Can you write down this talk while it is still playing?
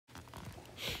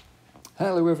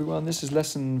Hello everyone, this is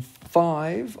lesson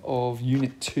 5 of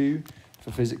unit 2 for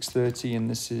Physics 30, and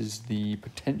this is the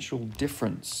potential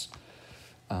difference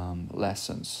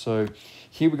lesson. So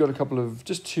here we got a couple of,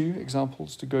 just 2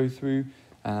 examples to go through,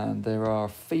 and there are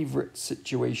favorite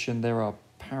situation, there are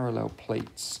parallel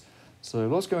plates. So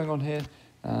lots going on here,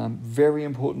 very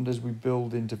important as we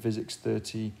build into Physics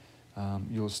 30.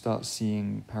 You'll start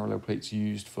seeing parallel plates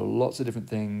used for lots of different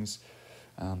things.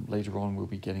 Later on we'll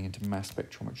be getting into mass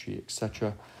spectrometry,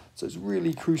 etc. So it's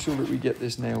really crucial that we get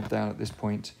this nailed down at this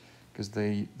point because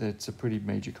it's a pretty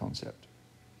major concept.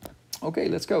 Okay,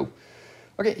 let's go.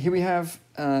 Okay, here we have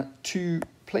 2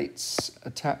 plates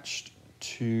attached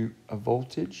to a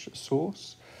voltage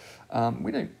source.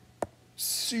 We don't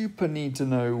super need to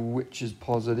know which is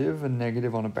positive and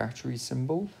negative on a battery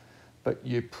symbol, but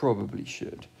you probably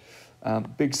should.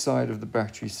 Big side of the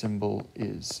battery symbol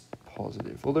is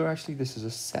positive, although actually this is a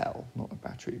cell, not a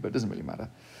battery, but it doesn't really matter.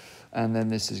 And then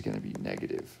this is going to be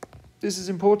negative. This is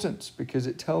important because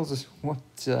it tells us what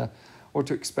to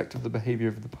expect of the behavior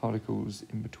of the particles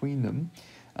in between them.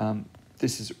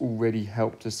 This has already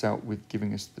helped us out with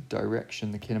giving us the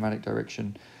direction, the kinematic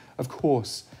direction. Of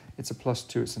course, it's a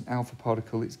 +2, it's an alpha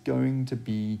particle, it's going to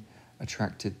be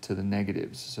attracted to the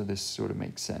negatives, so this sort of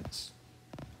makes sense.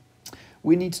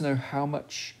 We need to know how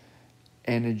much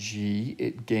energy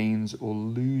it gains or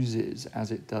loses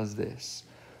as it does this.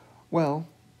 Well,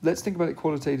 let's think about it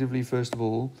qualitatively first of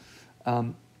all.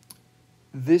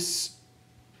 This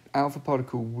alpha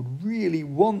particle would really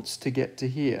wants to get to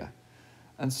here.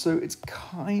 And so it's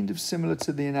kind of similar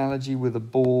to the analogy with a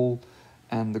ball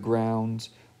and the ground.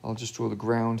 I'll just draw the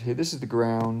ground here. This is the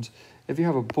ground. If you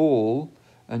have a ball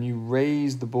and you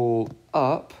raise the ball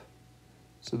up,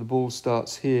 so the ball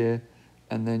starts here,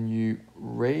 and then you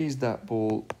raise that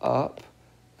ball up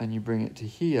and you bring it to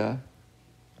here,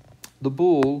 the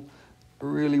ball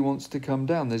really wants to come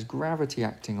down. There's gravity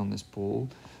acting on this ball.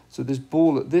 So this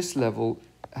ball at this level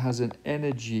has an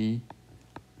energy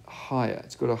higher.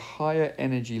 It's got a higher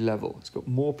energy level. It's got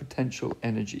more potential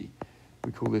energy.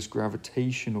 We call this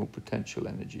gravitational potential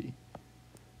energy.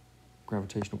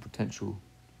 Gravitational potential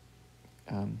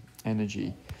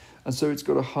energy. And so it's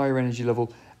got a higher energy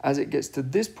level. As it gets to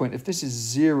this point, if this is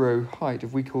 0 height,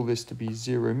 if we call this to be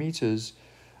 0 meters,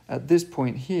 at this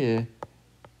point here,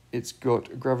 it's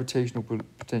got a gravitational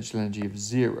potential energy of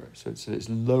 0. So it's at its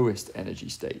lowest energy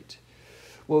state.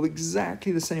 Well,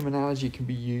 exactly the same analogy can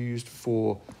be used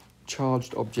for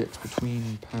charged objects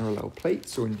between parallel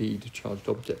plates, or indeed charged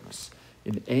objects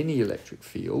in any electric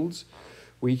fields.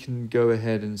 We can go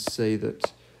ahead and say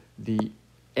that the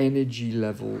energy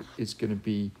level is going to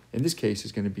be, in this case,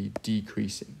 is going to be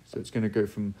decreasing. So it's going to go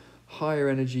from higher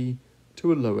energy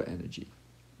to a lower energy.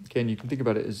 Okay, and you can think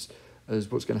about it as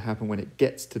what's going to happen when it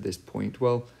gets to this point.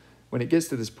 Well, when it gets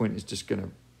to this point, it's just going to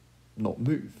not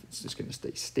move. It's just going to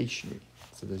stay stationary.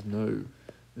 So there's no,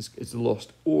 it's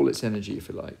lost all its energy, if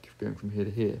you like, going from here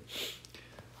to here.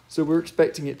 So we're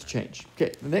expecting it to change.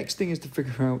 Okay, the next thing is to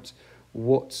figure out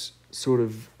what sort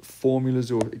of formulas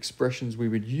or expressions we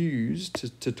would use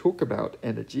to talk about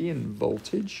energy and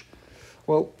voltage.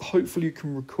 Well, hopefully you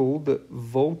can recall that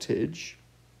voltage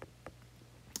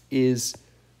is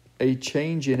a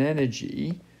change in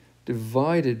energy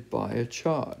divided by a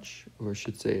charge, or I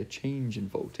should say a change in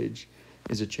voltage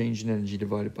is a change in energy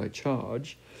divided by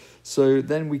charge. So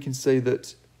then we can say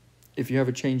that if you have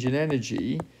a change in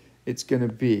energy, it's going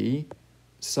to be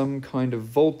some kind of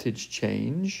voltage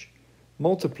change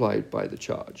multiplied by the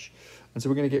charge. And so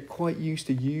we're going to get quite used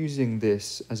to using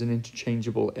this as an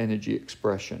interchangeable energy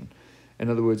expression. In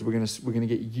other words, we're going to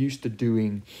get used to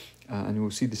doing, and we'll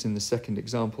see this in the second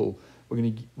example,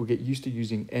 we'll get used to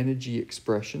using energy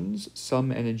expressions,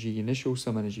 some energy initial,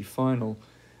 some energy final,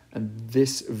 and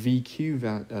this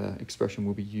VQ expression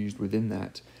will be used within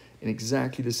that in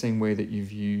exactly the same way that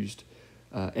you've used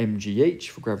mgh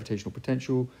for gravitational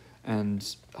potential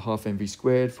and half mv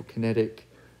squared for kinetic,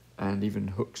 and even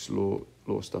Hooke's law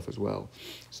stuff as well.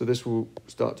 So this will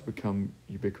start to become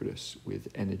ubiquitous with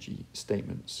energy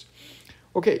statements.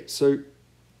 Okay, so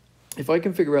if I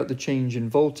can figure out the change in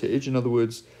voltage, in other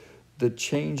words, the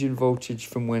change in voltage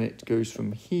from when it goes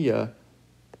from here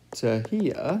to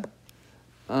here,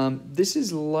 this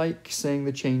is like saying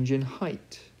the change in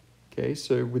height. Okay,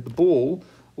 so with the ball,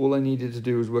 all I needed to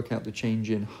do was work out the change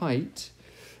in height,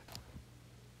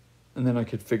 and then I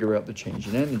could figure out the change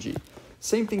in energy.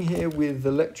 Same thing here with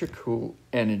electrical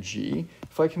energy.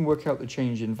 If I can work out the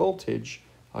change in voltage,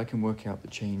 I can work out the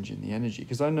change in the energy,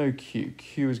 because I know Q.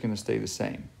 Q is going to stay the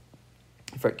same.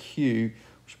 In fact, Q, we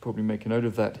should probably make a note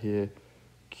of that here.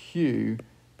 Q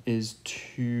is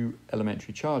 2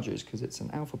 elementary charges, because it's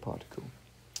an alpha particle.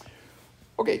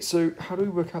 Okay, so how do we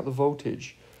work out the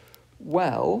voltage?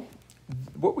 Well,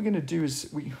 what we're going to do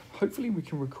is hopefully we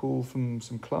can recall from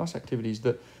some class activities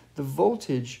that the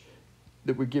voltage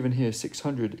that we're given here,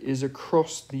 600, is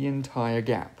across the entire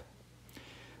gap.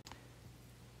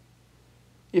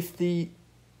 If the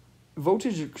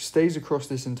voltage stays across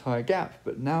this entire gap,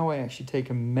 but now I actually take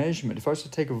a measurement, if I was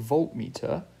to take a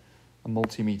voltmeter, a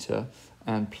multimeter,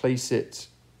 and place it,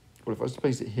 well, if I was to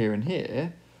place it here and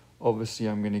here, obviously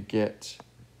I'm going to get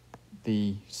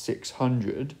the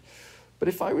 600. But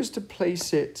if I was to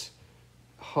place it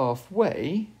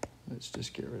halfway, let's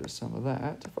just get rid of some of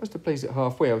that. If I was to place it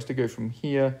halfway, I was to go from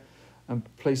here and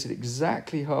place it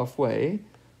exactly halfway,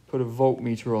 put a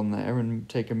voltmeter on there and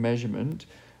take a measurement,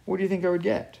 what do you think I would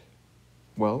get?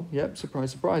 Well, yep,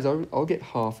 surprise, surprise, I'll get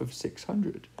half of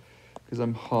 600 because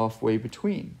I'm halfway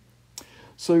between.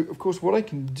 So, of course, what I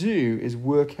can do is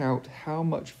work out how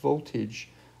much voltage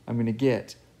I'm going to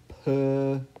get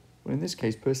per, well, in this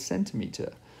case, per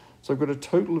centimetre. So I've got a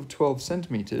total of 12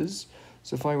 centimetres.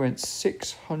 So if I went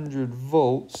 600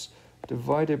 volts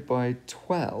divided by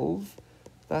 12,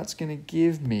 that's going to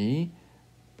give me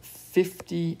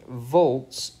 50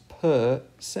 volts per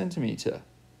centimetre.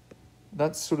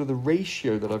 That's sort of the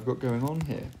ratio that I've got going on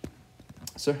here.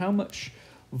 So how much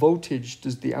voltage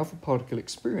does the alpha particle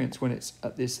experience when it's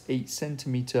at this 8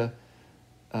 centimetre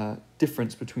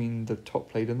difference between the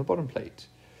top plate and the bottom plate?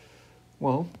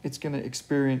 Well, it's going to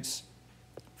experience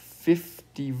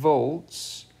 50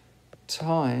 volts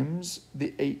times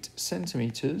the 8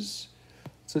 centimeters.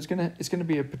 So it's going to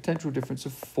be a potential difference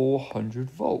of 400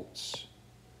 volts.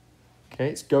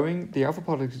 Okay, the alpha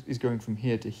particle is going from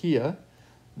here to here.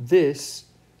 This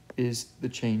is the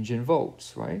change in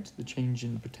volts, right? The change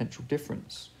in potential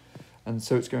difference. And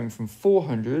so it's going from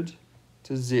 400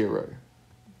 to 0.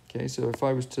 Okay, so if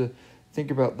I was to think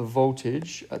about the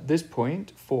voltage at this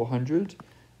point, 400,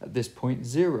 at this point,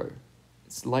 0.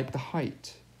 It's like the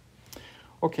height.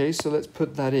 Okay, so let's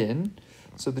put that in.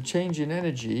 So the change in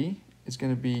energy is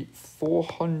going to be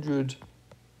 400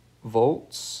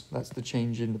 volts. That's the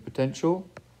change in the potential.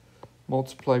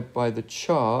 Multiplied by the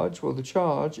charge. Well, the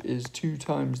charge is 2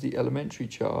 times the elementary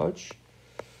charge.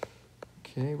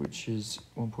 Okay, which is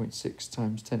 1.6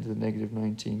 times 10 to the negative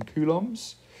 19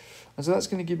 coulombs. And so that's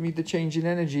going to give me the change in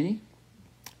energy,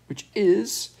 which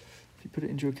is, if you put it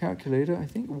into a calculator, I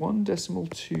think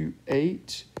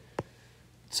 1.28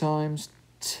 times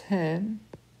 10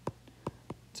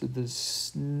 to the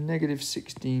negative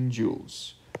 16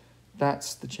 joules.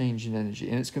 That's the change in energy,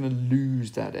 and it's going to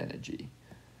lose that energy.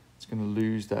 It's going to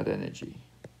lose that energy.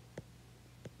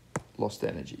 Lost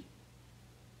energy.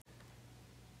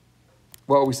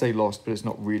 Well, we say lost, but it's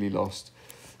not really lost.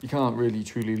 You can't really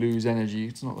truly lose energy.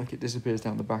 It's not like it disappears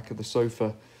down the back of the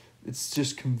sofa. It's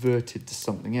just converted to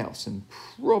something else, and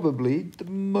probably the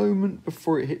moment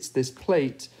before it hits this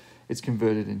plate, it's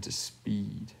converted into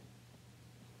speed.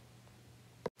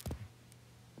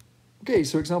 Okay,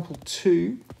 so example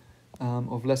 2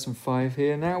 of lesson 5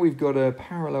 here. Now we've got a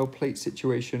parallel plate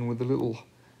situation with a little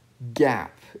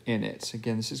gap in it.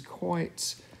 Again, this is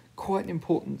quite an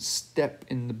important step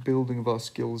in the building of our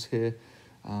skills here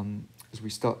as we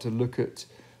start to look at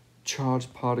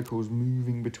charged particles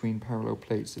moving between parallel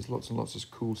plates. There's lots and lots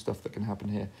of cool stuff that can happen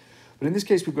here. But in this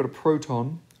case, we've got a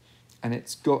proton, and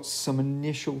it's got some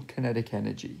initial kinetic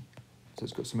energy. So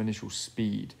it's got some initial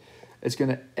speed. It's going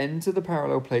to enter the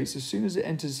parallel plates as soon as it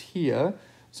enters here.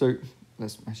 So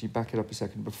let's actually back it up a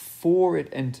second. Before it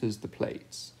enters the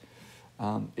plates,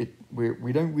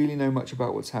 we don't really know much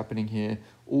about what's happening here.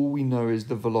 All we know is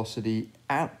the velocity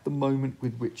at the moment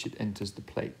with which it enters the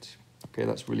plate. Okay,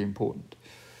 that's really important.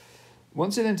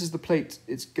 Once it enters the plate,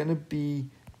 it's going to be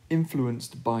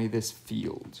influenced by this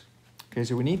field. Okay,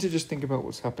 so we need to just think about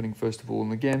what's happening first of all.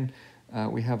 And again,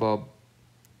 we have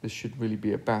this should really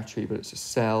be a battery, but it's a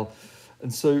cell.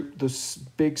 And so the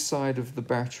big side of the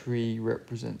battery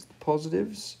represents the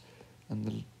positives,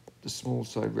 and the small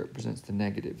side represents the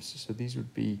negatives. So this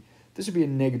would be a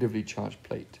negatively charged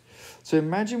plate. So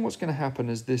imagine what's going to happen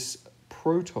as this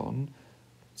proton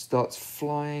starts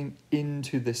flying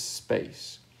into this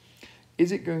space.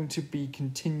 Is it going to be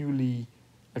continually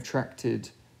attracted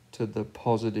to the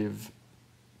positive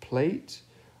plate?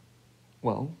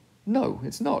 Well, no,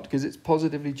 it's not, because it's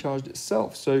positively charged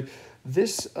itself. So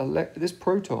this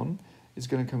proton is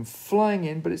going to come flying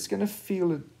in, but it's going to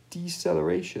feel a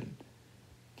deceleration.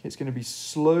 Okay, it's going to be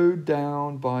slowed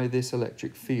down by this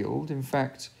electric field. In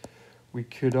fact, we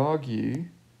could argue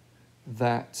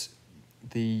that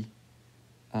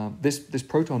this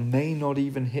proton may not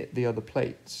even hit the other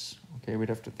plates. Okay, we'd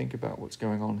have to think about what's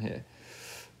going on here.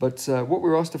 But what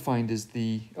we're asked to find is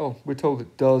we're told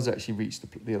it does actually reach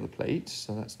the other plate,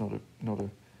 so that's not a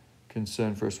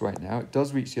concern for us right now. It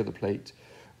does reach the other plate.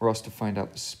 We're asked to find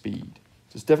out the speed.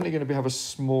 So it's definitely going to have a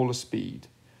smaller speed.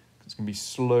 It's going to be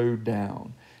slowed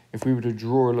down. If we were to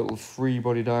draw a little free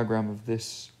body diagram of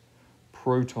this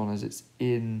proton as it's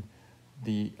in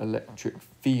the electric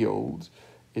field,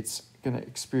 it's going to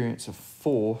experience a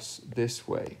force this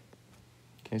way.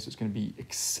 Okay, so it's going to be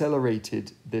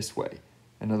accelerated this way.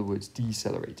 In other words,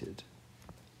 decelerated.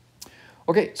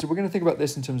 Okay, so we're going to think about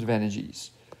this in terms of energies.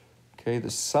 Okay,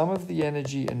 the sum of the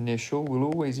energy initial will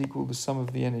always equal the sum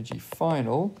of the energy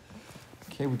final.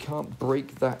 Okay, we can't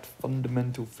break that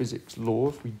fundamental physics law.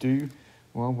 If we do,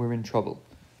 well, we're in trouble.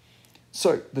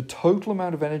 So the total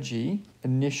amount of energy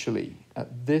initially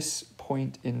at this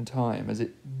point in time,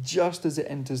 just as it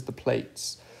enters the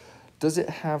plates, does it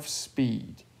have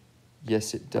speed?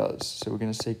 Yes, it does. So we're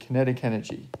going to say kinetic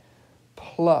energy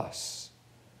plus,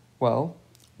 well,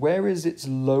 where is its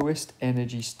lowest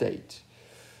energy state?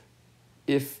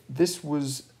 If this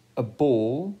was a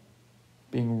ball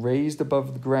being raised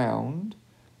above the ground,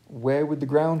 where would the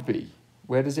ground be?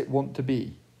 Where does it want to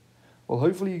be? Well,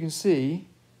 hopefully you can see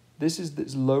this is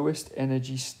its lowest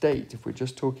energy state if we're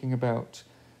just talking about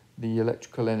the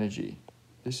electrical energy.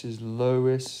 This is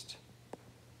lowest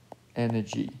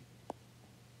energy.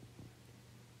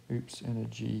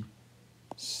 Energy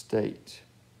state.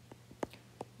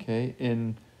 Okay,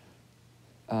 in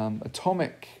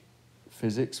atomic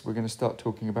physics, we're going to start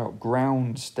talking about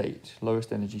ground state,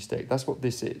 lowest energy state. That's what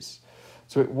this is.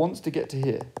 So it wants to get to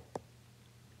here.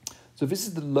 So if this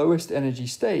is the lowest energy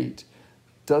state,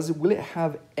 will it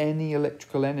have any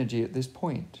electrical energy at this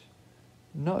point?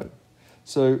 No.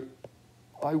 So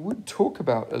I would talk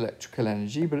about electrical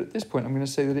energy, but at this point I'm going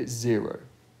to say that it's zero.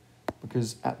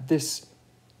 Because at this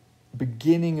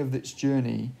beginning of its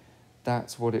journey,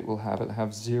 that's what it will have. It'll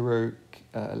have zero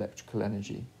electrical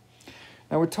energy.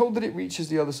 Now we're told that it reaches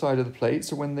the other side of the plate,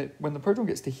 so when the proton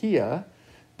gets to here,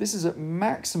 this is at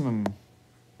maximum.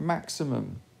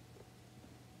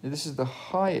 This is the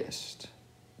highest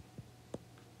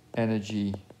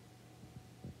energy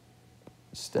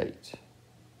state.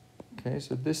 Okay,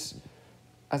 so this,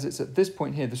 as it's at this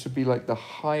point here, this would be like the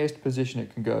highest position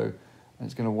it can go, and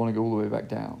it's going to want to go all the way back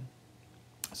down.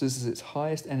 So this is its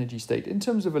highest energy state in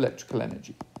terms of electrical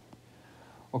energy.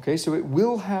 Okay, so it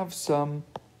will have some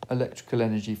electrical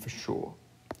energy for sure.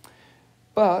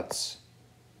 But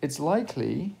it's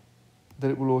likely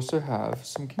that it will also have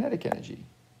some kinetic energy.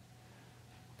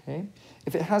 Okay?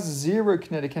 If it has zero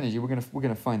kinetic energy, we're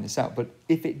gonna find this out. But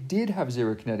if it did have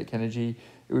zero kinetic energy,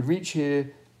 it would reach here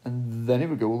and then it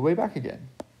would go all the way back again.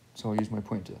 So I'll use my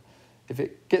pointer. If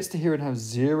it gets to here and has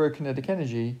zero kinetic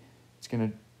energy, it's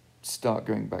going to start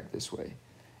going back this way.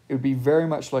 It would be very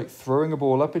much like throwing a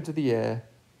ball up into the air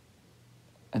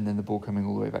and then the ball coming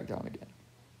all the way back down again.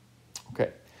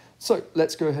 Okay, so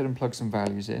let's go ahead and plug some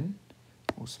values in,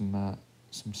 or some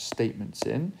statements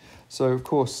in. So of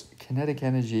course, kinetic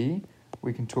energy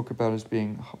we can talk about as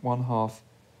being 1/2,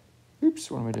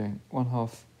 oops, what am I doing?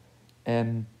 1/2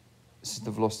 m, this is the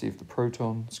velocity of the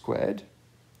proton squared.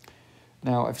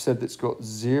 Now I've said that it's got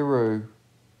zero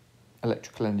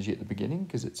electrical energy at the beginning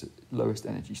because it's at lowest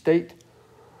energy state.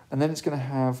 And then it's going to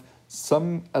have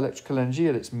some electrical energy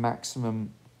at its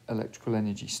maximum electrical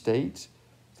energy state. So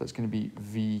that's going to be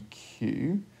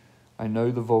VQ. I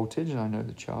know the voltage and I know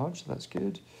the charge, so that's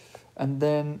good. And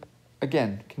then,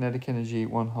 again, kinetic energy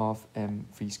 1/2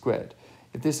 mv squared.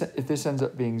 If this ends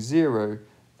up being zero,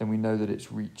 then we know that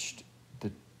it's reached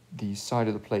the side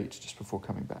of the plate just before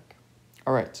coming back.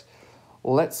 All right,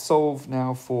 let's solve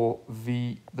now for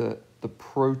the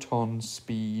proton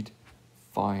speed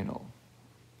final,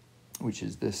 which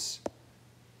is this.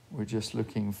 We're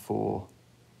looking for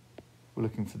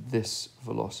this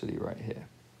velocity right here.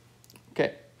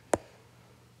 Okay,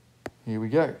 here we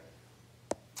go.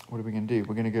 What are we going to do?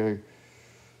 We're going to go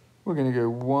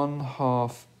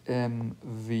 1/2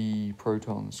 mv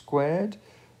proton squared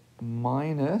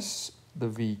minus the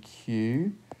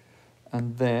VQ,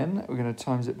 and then we're going to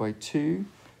times it by 2,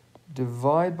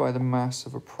 divide by the mass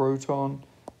of a proton,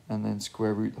 and then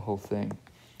square root the whole thing.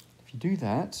 If you do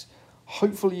that,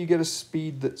 hopefully you get a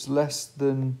speed that's less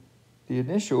than the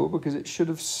initial, because it should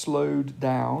have slowed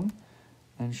down.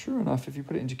 And sure enough, if you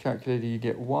put it into your calculator, you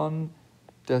get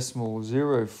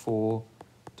 1.04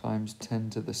 times 10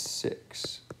 to the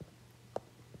 6.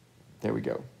 There we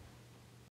go.